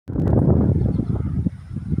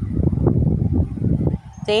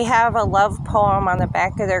They have a love poem on the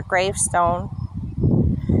back of their gravestone.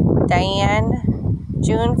 Diane,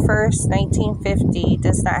 June 1st, 1950,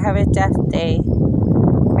 does not have a death day.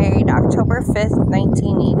 Married October 5th,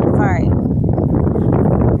 1985.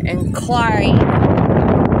 And Clyde,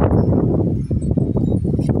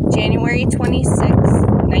 January 26th,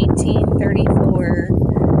 1934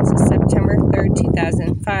 to September 3rd,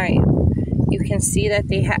 2005. You can see that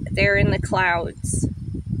they're in the clouds.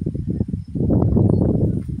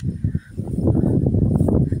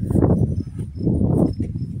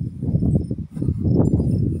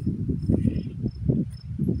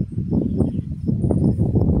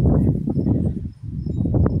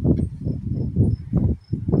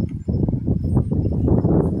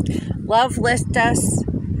 Love lifts us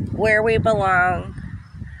where we belong.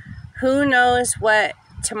 Who knows what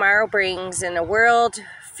tomorrow brings? In a world,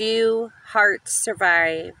 few hearts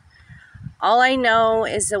survive. All I know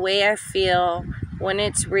is the way I feel when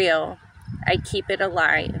it's real. I keep it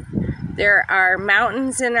alive. There are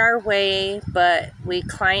mountains in our way, but we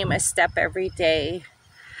climb a step every day.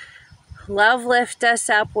 Love lifts us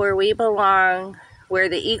up where we belong, where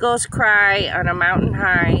the eagles cry on a mountain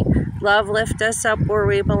high. Love lifts us up where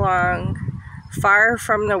we belong, far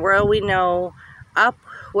from the world we know, up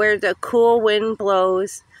where the cool wind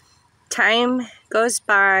blows. Time goes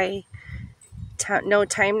by, no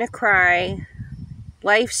time to cry.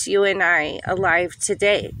 Life's you and I, alive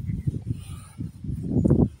today.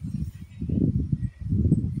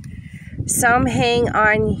 Some hang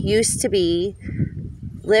on used to be,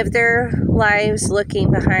 live their lives looking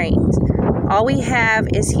behind. All we have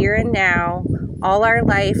is here and now, all our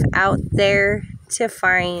life out there to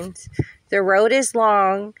find. The road is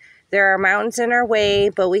long, there are mountains in our way,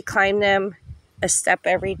 but we climb them a step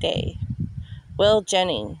every day. Will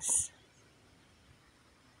Jennings.